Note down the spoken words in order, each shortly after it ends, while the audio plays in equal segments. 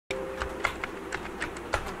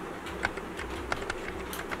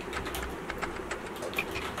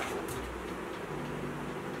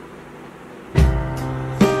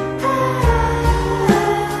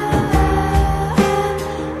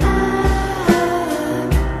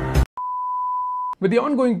With the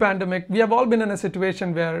ongoing pandemic, we have all been in a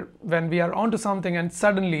situation where when we are onto something and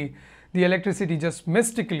suddenly the electricity just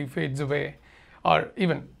mystically fades away or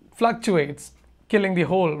even fluctuates, killing the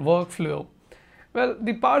whole workflow. Well,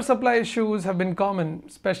 the power supply issues have been common,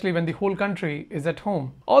 especially when the whole country is at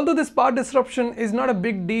home. Although this power disruption is not a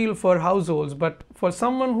big deal for households, but for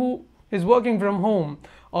someone who is working from home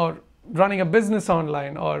or running a business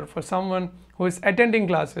online, or for someone who is attending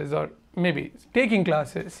classes or maybe taking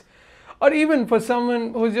classes, or even for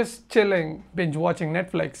someone who is just chilling, binge watching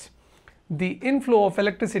Netflix, the inflow of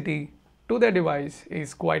electricity to their device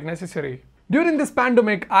is quite necessary. During this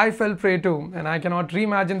pandemic, I fell prey to, and I cannot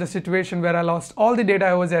reimagine the situation where I lost all the data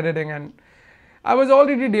I was editing, and I was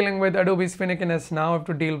already dealing with Adobe's finickiness. Now I have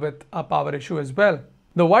to deal with a power issue as well.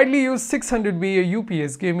 The widely used 600 VA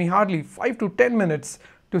UPS gave me hardly 5 to 10 minutes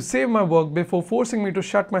to save my work before forcing me to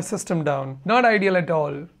shut my system down. Not ideal at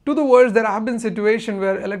all. To the worst, there have been situations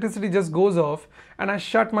where electricity just goes off and I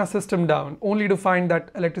shut my system down only to find that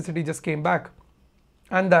electricity just came back.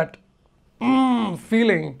 And that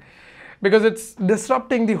feeling, because it's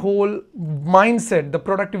disrupting the whole mindset, the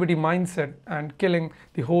productivity mindset, and killing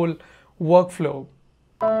the whole workflow.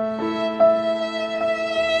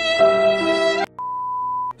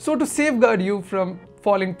 So to safeguard you from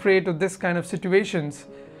falling prey to this kind of situations,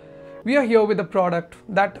 we are here with a product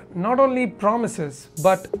that not only promises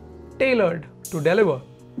but tailored to deliver.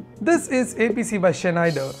 This is APC by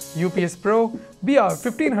Schneider UPS Pro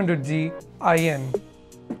BR1500G-IN.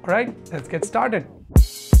 Alright, let's get started.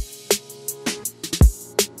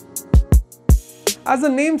 As the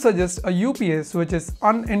name suggests, a UPS, which is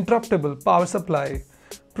uninterruptible power supply,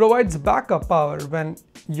 provides backup power when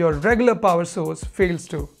your regular power source fails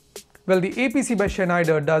to. Well, the APC by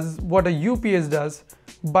Schneider does what a UPS does,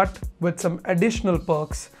 but with some additional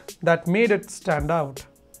perks that made it stand out.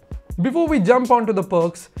 Before we jump onto the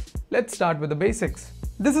perks, let's start with the basics.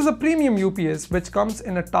 This is a premium UPS which comes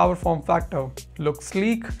in a tower form factor, looks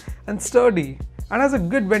sleek and sturdy, and has a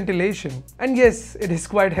good ventilation. And yes, it is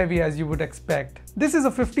quite heavy as you would expect. This is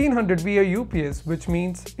a 1500 VA UPS, which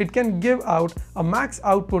means it can give out a max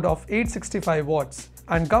output of 865 watts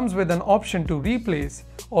and comes with an option to replace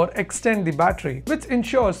or extend the battery, which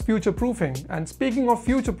ensures future proofing. And speaking of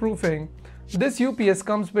future proofing, this UPS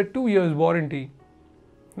comes with 2 years warranty.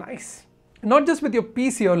 Nice. Not just with your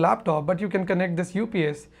PC or laptop, but you can connect this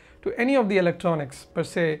UPS to any of the electronics, per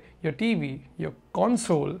se your TV, your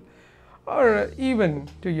console, or even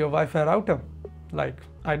to your Wi-Fi router, like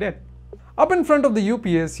I did. Up in front of the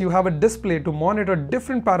UPS, you have a display to monitor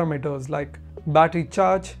different parameters like battery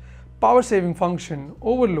charge, power saving function,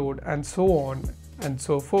 overload, and so on and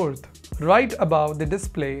so forth. Right above the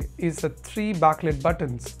display is the 3 backlit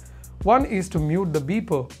buttons. One is to mute the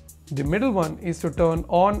beeper, the middle one is to turn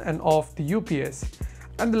on and off the UPS,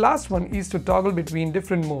 and the last one is to toggle between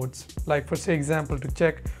different modes, like for say example to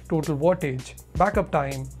check total wattage, backup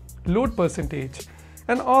time, load percentage,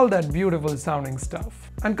 and all that beautiful sounding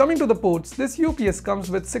stuff. And coming to the ports, this UPS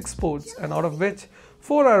comes with 6 ports, and out of which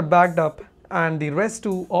 4 are backed up and the rest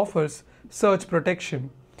 2 offers surge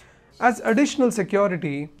protection. As additional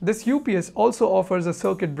security, this UPS also offers a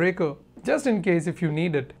circuit breaker just in case if you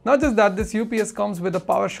need it. Not just that, this UPS comes with a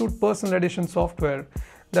PowerShoot Personal Edition software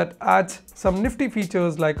that adds some nifty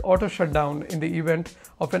features like auto shutdown in the event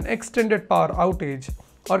of an extended power outage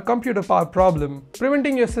or computer power problem,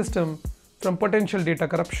 preventing your system from potential data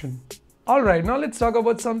corruption. Alright, now let's talk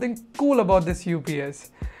about something cool about this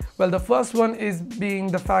UPS. Well, the first one is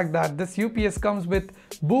being the fact that this UPS comes with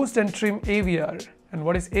boost and trim AVR. And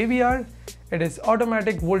what is AVR? It is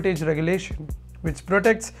automatic voltage regulation, which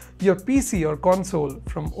protects your PC or console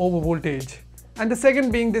from over voltage. And the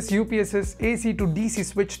second being this UPS's AC to DC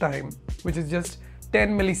switch time, which is just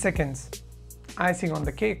 10 milliseconds. Icing on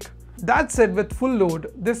the cake. That said, with full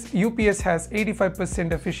load, this UPS has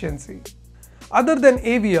 85% efficiency. Other than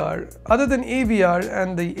AVR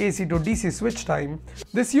and the AC to DC switch time,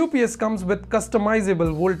 this UPS comes with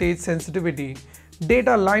customizable voltage sensitivity,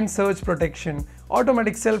 data line surge protection,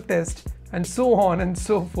 automatic self-test, and so on and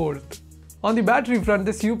so forth. On the battery front,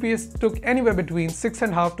 this UPS took anywhere between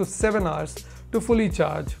 6.5 to 7 hours to fully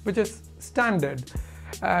charge, which is standard.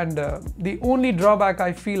 And the only drawback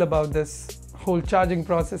I feel about this whole charging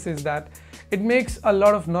process is that it makes a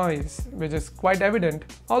lot of noise, which is quite evident,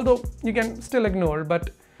 although you can still ignore, but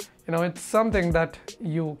it's something that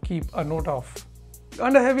you keep a note of.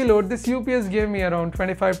 Under heavy load, this UPS gave me around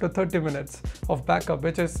 25 to 30 minutes of backup,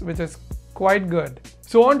 which is quite good.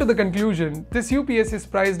 So on to the conclusion, this UPS is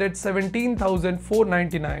priced at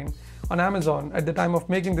 $17,499 on Amazon at the time of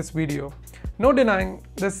making this video. No denying,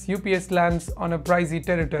 this UPS lands on a pricey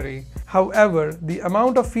territory. However, the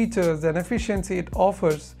amount of features and efficiency it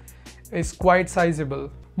offers is quite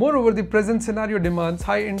sizable. Moreover, the present scenario demands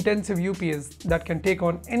high-intensive UPS that can take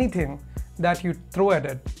on anything that you throw at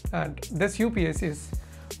it, and this UPS is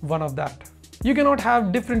one of that. You cannot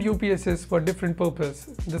have different UPSs for different purpose.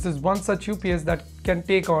 This is one such UPS that can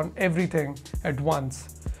take on everything at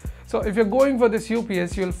once. So if you're going for this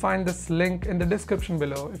UPS, you'll find this link in the description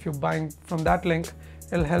below. If you're buying from that link,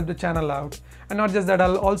 it'll help the channel out. And not just that,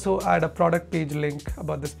 I'll also add a product page link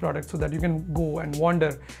about this product so that you can go and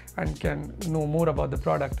wander and can know more about the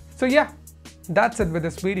product. So yeah, that's it with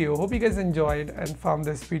this video. Hope you guys enjoyed and found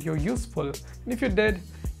this video useful. And if you did,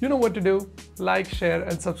 you know what to do. Like, share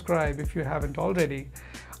and subscribe if you haven't already.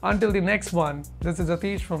 Until the next one, this is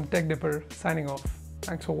Atish from TechDipper signing off.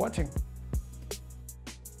 Thanks for watching.